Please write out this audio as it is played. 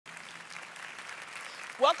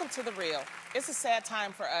Welcome to The Real. It's a sad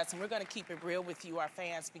time for us, and we're going to keep it real with you, our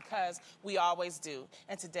fans, because we always do,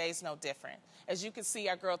 and today's no different. As you can see,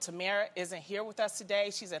 our girl Tamara isn't here with us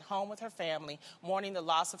today. She's at home with her family, mourning the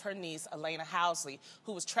loss of her niece, Alaina Housley,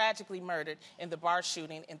 who was tragically murdered in the bar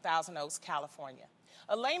shooting in Thousand Oaks, California.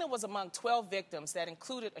 Alaina was among 12 victims that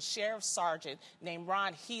included a sheriff's sergeant named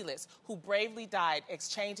Ron Helix, who bravely died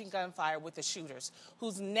exchanging gunfire with the shooters,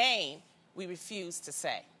 whose name we refuse to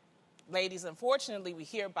say. Ladies, unfortunately, we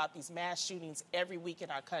hear about these mass shootings every week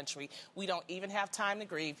in our country. We don't even have time to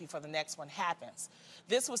grieve before the next one happens.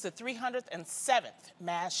 This was the 307th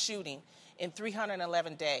mass shooting in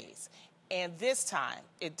 311 days, and this time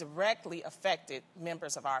it directly affected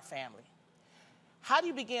members of our family. How do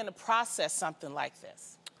you begin to process something like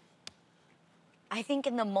this? I think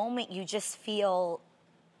in the moment you just feel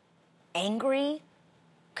angry,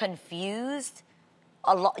 confused.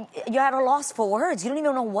 You're at a loss for words. You don't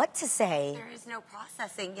even know what to say. There is no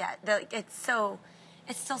processing yet. It's still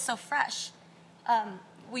so fresh.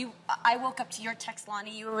 I woke up to your text,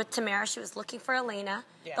 Lonnie. You were with Tamara. She was looking for Alaina.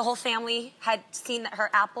 Yes. The whole family had seen that her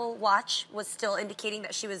Apple Watch was still indicating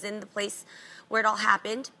that she was in the place where it all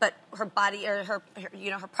happened, but her body or her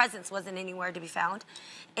presence wasn't anywhere to be found.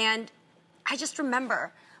 And I just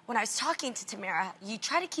remember when I was talking to Tamara, you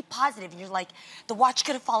try to keep positive, and you're like, the watch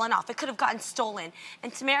could have fallen off. It could have gotten stolen.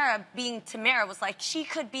 And Tamara, being Tamara, was like, she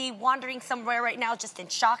could be wandering somewhere right now just in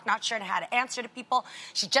shock, not sure how to answer to people.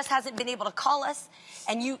 She just hasn't been able to call us.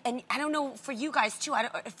 And I don't know, for you guys, too,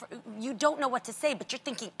 you don't know what to say, but you're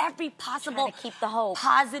thinking every possible to keep the hope.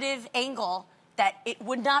 Positive angle that it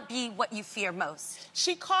would not be what you fear most.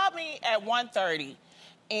 She called me at 1:30,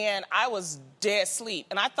 and I was dead asleep,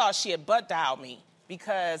 and I thought she had butt dialed me,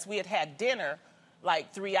 because we had had dinner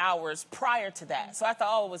like 3 hours prior to that. So I thought,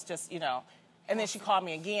 oh, it was just, And then she called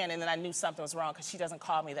me again, and then I knew something was wrong because she doesn't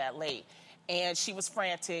call me that late. And she was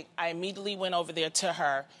frantic. I immediately went over there to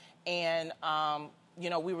her, and,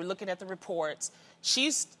 we were looking at the reports.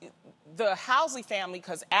 The Housley family,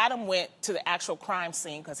 because Adam went to the actual crime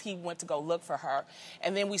scene because he went to go look for her.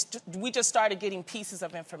 And then we just started getting pieces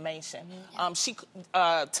of information.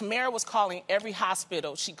 Tamara was calling every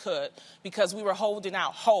hospital she could because we were holding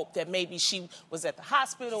out hope that maybe she was at the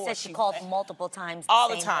hospital. She said she called multiple times. All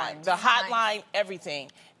the time. The hotline,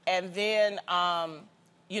 everything. And then,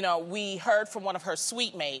 we heard from one of her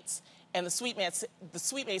suite mates, and the suite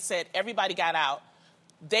mate said everybody got out.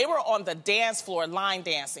 They were on the dance floor line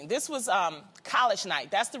dancing. This was college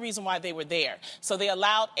night. That's the reason why they were there. So they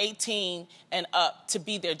allowed 18 and up to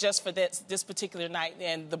be there just for this particular night.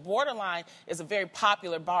 And the Borderline is a very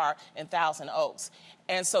popular bar in Thousand Oaks.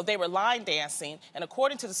 And so they were line dancing. And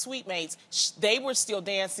according to the suite mates, they were still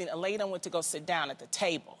dancing. Alaina went to go sit down at the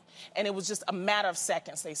table. And it was just a matter of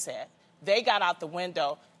seconds, they said. They got out the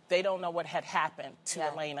window. They don't know what had happened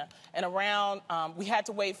to Alaina. And around, we had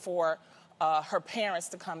to wait for her parents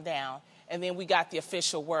to come down, and then we got the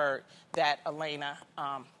official word that Alaina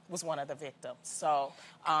was one of the victims. So,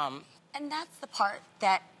 and that's the part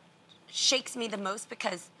that shakes me the most,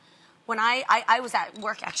 because when I was at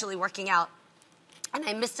work, actually working out, and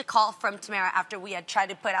I missed a call from Tamara after we had tried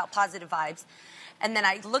to put out positive vibes, and then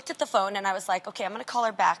I looked at the phone and I was like, okay, I'm going to call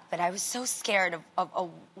her back, but I was so scared of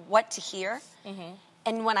what to hear. Mm-hmm.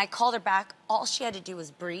 And when I called her back, all she had to do was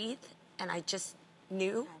breathe, and I just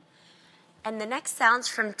knew. And the next sounds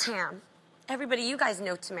from Tam. Everybody, you guys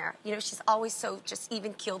know Tamara. She's always so just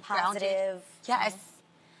even-keeled, grounded. Positive. Yes.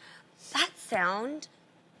 That sound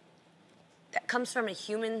that comes from a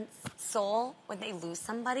human soul when they lose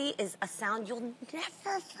somebody is a sound you'll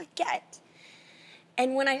never forget.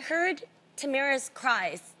 And when I heard Tamara's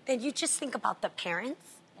cries, then you just think about the parents.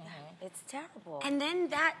 Mm-hmm. It's terrible. And then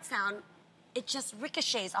that sound, it just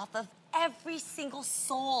ricochets off of every single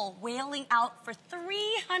soul wailing out for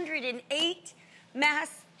 308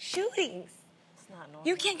 mass shootings. It's not normal.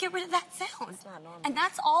 You can't get rid of that sound. It's not normal. And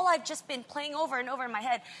that's all I've just been playing over and over in my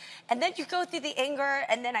head. And then you go through the anger,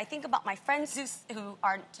 and then I think about my friends who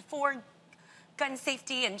are for gun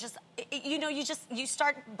safety, and just, you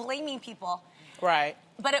start blaming people. Right.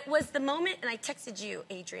 But it was the moment, and I texted you,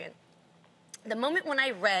 Adrian, the moment when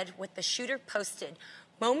I read what the shooter posted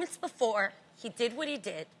moments before he did what he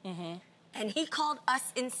did, and he called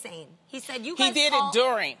us insane. He said, you guys He did it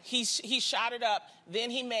during. He shot it up.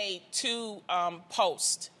 Then he made 2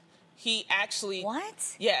 posts. He actually...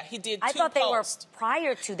 What? Yeah, he did 2 posts. I thought they were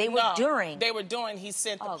prior to. They were during. They were during. He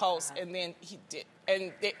sent the post, and then he did.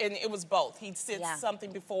 And it was both. He said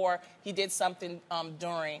something before. He did something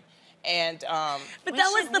during. And but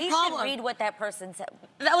that was the problem. Read what that person said.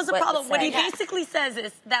 That was the problem. What he basically says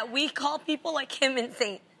is that we call people like him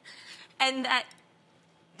insane, and that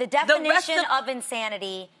The definition of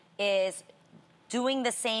insanity is doing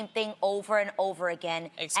the same thing over and over again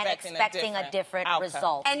and expecting a different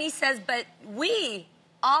result. And he says, but we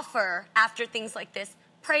offer, after things like this,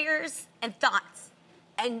 prayers and thoughts.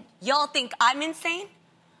 And y'all think I'm insane?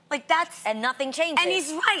 Like, that's... And nothing changes. And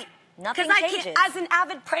he's right. Nothing changes. Because as an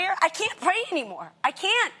avid prayer, I can't pray anymore. I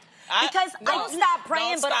can't. Because don't stop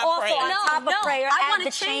praying, but also on top of prayer, add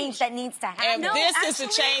the change that needs to happen. And this is the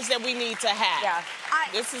change that we need to have. Yeah.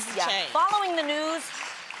 This is the change. Following the news,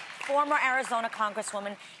 former Arizona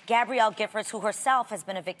Congresswoman Gabrielle Giffords, who herself has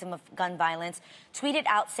been a victim of gun violence, tweeted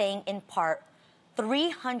out saying, in part,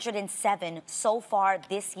 307 so far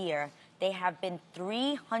this year. There have been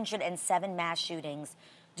 307 mass shootings.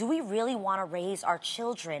 Do we really want to raise our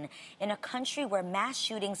children in a country where mass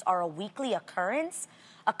shootings are a weekly occurrence?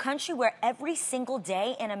 A country where every single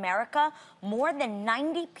day in America, more than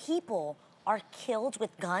 90 people are killed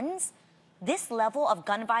with guns? This level of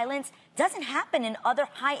gun violence doesn't happen in other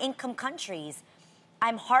high-income countries.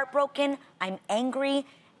 I'm heartbroken, I'm angry,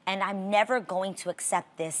 and I'm never going to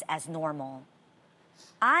accept this as normal.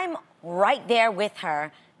 I'm right there with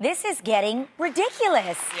her. This is getting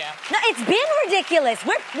ridiculous. Yeah. No, it's been ridiculous.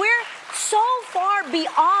 We're so far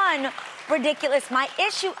beyond ridiculous. My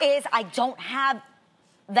issue is I don't have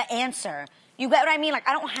the answer. You get what I mean? Like,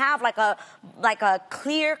 I don't have like a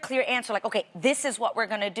clear answer. Like, okay, this is what we're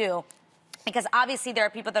gonna do. Because obviously there are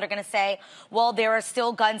people that are going to say, well, there are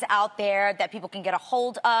still guns out there that people can get a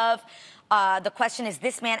hold of. The question is,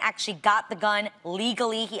 this man actually got the gun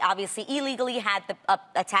legally. He obviously illegally had the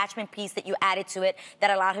attachment piece that you added to it that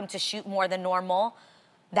allowed him to shoot more than normal.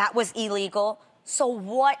 That was illegal. So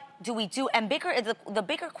what do we do? And the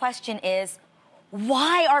bigger question is,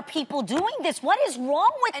 why are people doing this? What is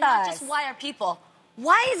wrong with us? And not just why are people.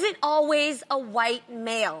 Why is it always a white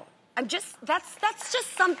male? That's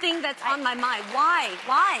just something that's on my mind. Why?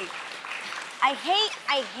 I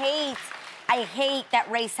hate that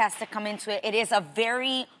race has to come into it. It is a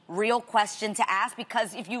very real question to ask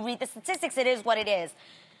because if you read the statistics, it is what it is.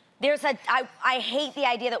 I hate the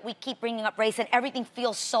idea that we keep bringing up race and everything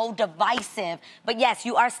feels so divisive. But yes,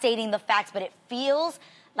 you are stating the facts, but it feels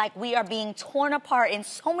like we are being torn apart in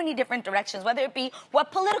so many different directions, whether it be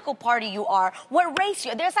what political party you are, what race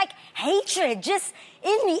you are. There's like hatred just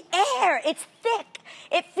in the air. It's thick.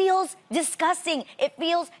 It feels disgusting. It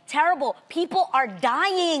feels terrible. People are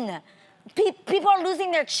dying. People are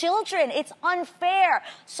losing their children. It's unfair.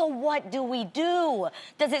 So what do we do?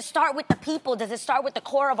 Does it start with the people? Does it start with the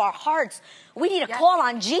core of our hearts? We need to call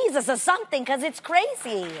on Jesus or something because it's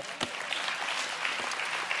crazy.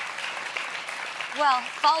 Well,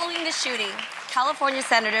 following the shooting, California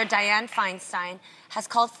Senator Dianne Feinstein has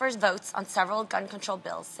called for votes on several gun control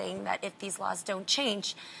bills, saying that if these laws don't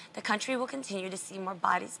change, the country will continue to see more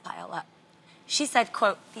bodies pile up. She said,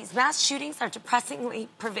 quote, "These mass shootings are depressingly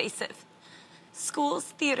pervasive. Schools,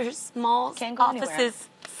 theaters, malls, offices,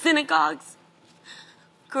 synagogues,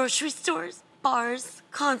 grocery stores, bars,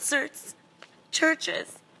 concerts,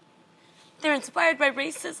 churches. They're inspired by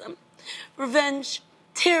racism, revenge,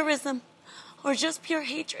 terrorism, or just pure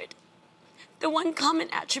hatred. The one common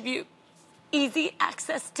attribute, easy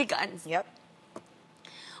access to guns." Yep.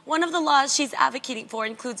 One of the laws she's advocating for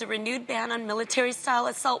includes a renewed ban on military-style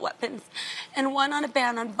assault weapons and one on a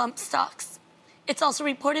ban on bump stocks. It's also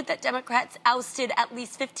reported that Democrats ousted at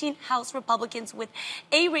least 15 House Republicans with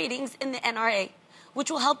A ratings in the NRA,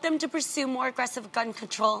 which will help them to pursue more aggressive gun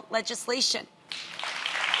control legislation.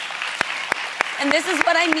 And this is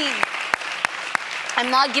what I mean. I'm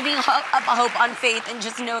not giving up a hope on faith and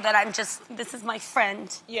just know that this is my friend.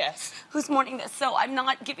 Yes. Who's mourning this. So I'm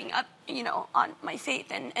not giving up, on my faith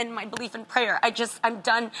and my belief in prayer. I'm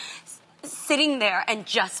done sitting there and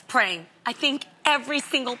just praying. I think every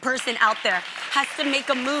single person out there has to make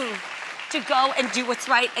a move to go and do what's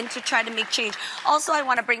right and to try to make change. Also, I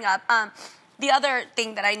want to bring up the other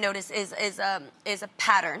thing that I notice is a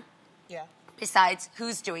pattern. Yeah. Besides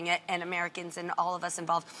who's doing it and Americans and all of us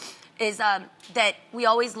involved, is that we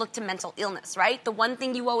always look to mental illness, right? The one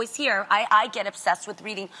thing you always hear, I get obsessed with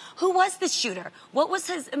reading, who was this shooter? What was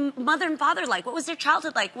his mother and father like? What was their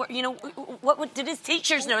childhood like? What did his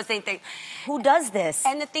teachers notice anything? Who does this?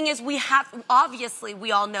 And the thing is, obviously,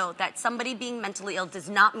 we all know that somebody being mentally ill does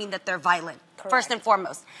not mean that they're violent. Correct. First and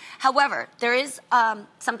foremost. However, there is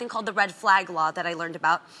something called the red flag law that I learned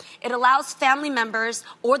about. It allows family members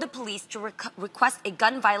or the police to request a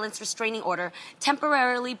gun violence restraining order,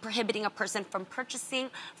 temporarily prohibiting a person from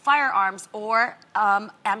purchasing firearms or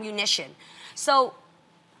ammunition. So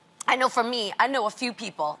I know for me, I know a few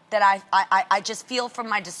people that I just feel from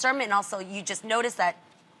my discernment, and also you just notice that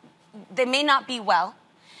they may not be well.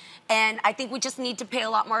 And I think we just need to pay a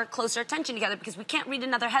lot more closer attention together, because we can't read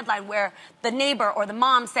another headline where the neighbor or the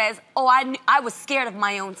mom says, oh, I was scared of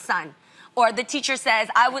my own son. Or the teacher says,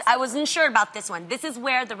 I wasn't sure about this one. This is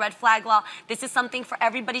where the red flag law, this is something for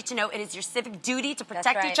everybody to know. It is your civic duty to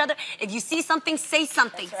protect each other. If you see something, say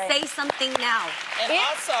something. Say something now. And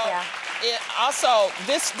also,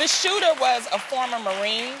 this shooter was a former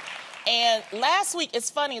Marine. And last week, it's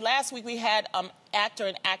funny, last week we had actor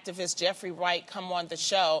and activist Jeffrey Wright come on the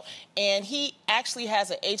show, and he actually has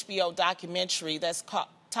an HBO documentary that's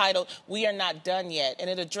titled We Are Not Done Yet, and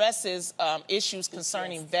it addresses issues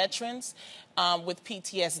concerning veterans with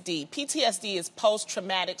PTSD. PTSD is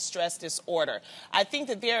post-traumatic stress disorder. I think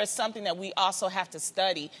that there is something that we also have to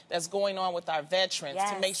study that's going on with our veterans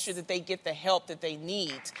to make sure that they get the help that they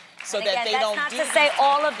need, so that they don't do. That's not to say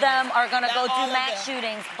all of them are going to go do mass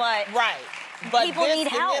shootings, but But people need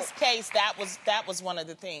help. In this case, that was one of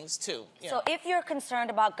the things too. So if you're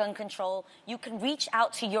concerned about gun control, you can reach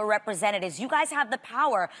out to your representatives. You guys have the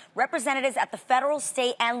power. Representatives at the federal,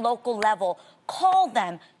 state, and local level. Call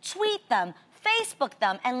them, tweet them, Facebook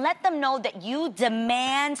them, and let them know that you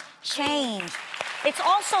demand change. It's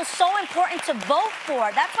also so important to vote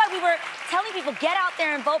for. That's why we were telling people, get out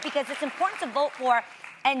there and vote, because it's important to vote for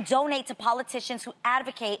and donate to politicians who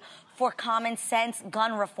advocate for common sense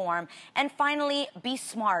gun reform. And finally, be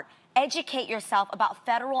smart. Educate yourself about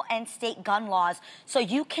federal and state gun laws so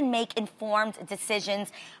you can make informed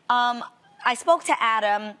decisions. I spoke to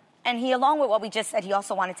Adam, and he, along with what we just said, he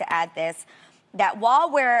also wanted to add this, that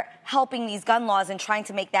while we're helping these gun laws and trying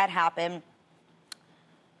to make that happen,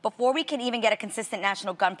 before we can even get a consistent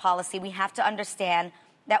national gun policy, we have to understand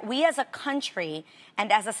that we as a country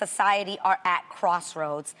and as a society are at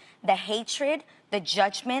crossroads. The hatred, the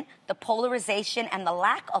judgment, the polarization, and the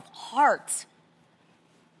lack of heart.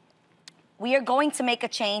 We are going to make a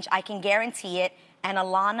change, I can guarantee it, and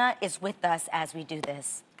Alana is with us as we do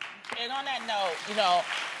this. And on that note,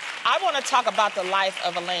 I want to talk about the life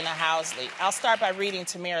of Alaina Housley. I'll start by reading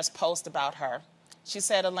Tamara's post about her. She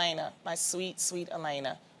said, Alaina, my sweet, sweet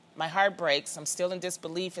Alaina, my heart breaks. I'm still in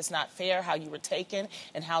disbelief. It's not fair how you were taken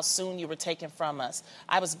and how soon you were taken from us.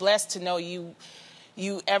 I was blessed to know you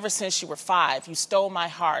ever since you were 5. You stole my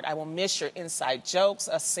heart. I will miss your inside jokes,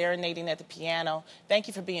 us serenading at the piano. Thank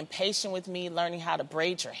you for being patient with me, learning how to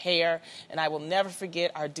braid your hair. And I will never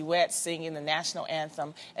forget our duet singing the national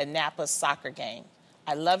anthem at Napa's soccer game.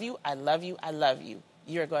 I love you, I love you, I love you.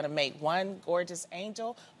 You're going to make one gorgeous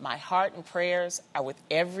angel. My heart and prayers are with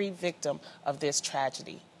every victim of this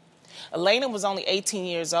tragedy. Alaina was only 18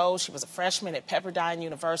 years old. She was a freshman at Pepperdine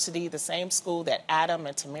University, the same school that Adam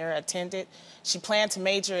and Tamara attended. She planned to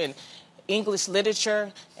major in English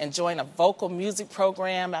literature and join a vocal music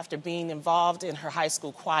program after being involved in her high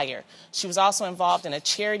school choir. She was also involved in a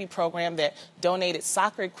charity program that donated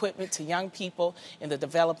soccer equipment to young people in the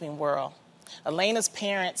developing world. Alaina's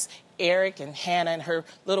parents, Eric and Hannah, and her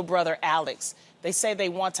little brother, Alex, they say they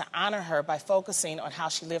want to honor her by focusing on how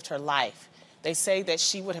she lived her life. They say that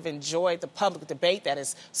she would have enjoyed the public debate that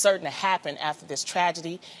is certain to happen after this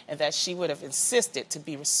tragedy, and that she would have insisted to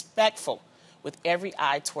be respectful with every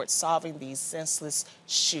eye towards solving these senseless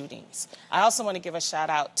shootings. I also want to give a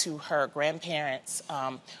shout out to her grandparents,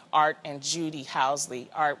 Art and Judy Housley.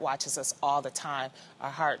 Art watches us all the time.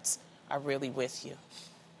 Our hearts are really with you.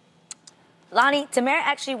 Lonnie, Tamara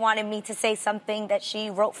actually wanted me to say something that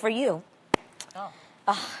she wrote for you.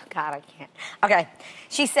 Oh, God, I can't. Okay.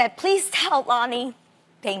 She said, please tell Lonnie,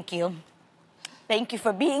 thank you. Thank you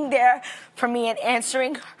for being there for me and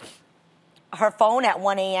answering her phone at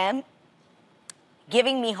 1 a.m.,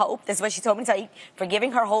 giving me hope. This is what she told me to tell you, for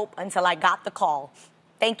giving her hope until I got the call.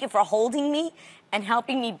 Thank you for holding me and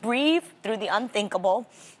helping me breathe through the unthinkable.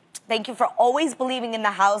 Thank you for always believing in the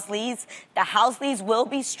Housleys. The Housleys will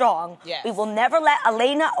be strong. Yes. We will never let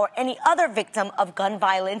Alaina or any other victim of gun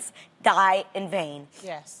violence die in vain.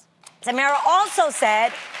 Yes. Tamara also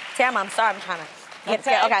said, Tam, I'm sorry, I'm trying to get it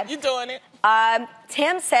together. Okay. You're doing it.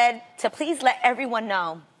 Tam said to please let everyone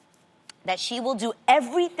know that she will do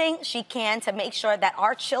everything she can to make sure that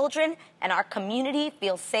our children and our community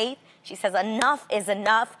feel safe. She says enough is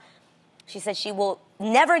enough. She says she will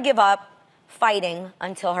never give up fighting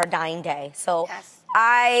until her dying day. So yes.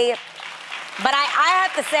 I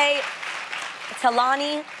have to say,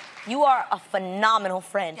 Talani, you are a phenomenal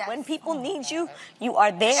friend. Yes. When people need you, you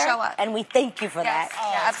are there. Show up. And we thank you for Yes.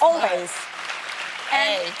 that. Oh, always.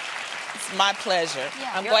 Hey, it's my pleasure.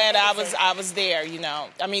 Yeah, I'm you're glad amazing. I was there,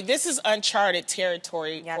 I mean, this is uncharted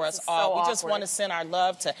territory for this us is all. so We just awkward. want to send our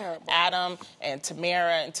love to Adam and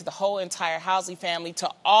Tamara and to the whole entire Housley family, to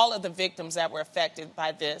all of the victims that were affected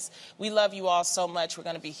by this. We love you all so much. We're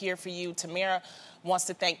going to be here for you. Tamara wants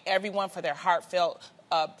to thank everyone for their heartfelt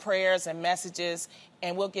prayers and messages,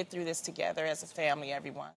 and we'll get through this together as a family,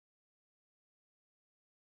 everyone.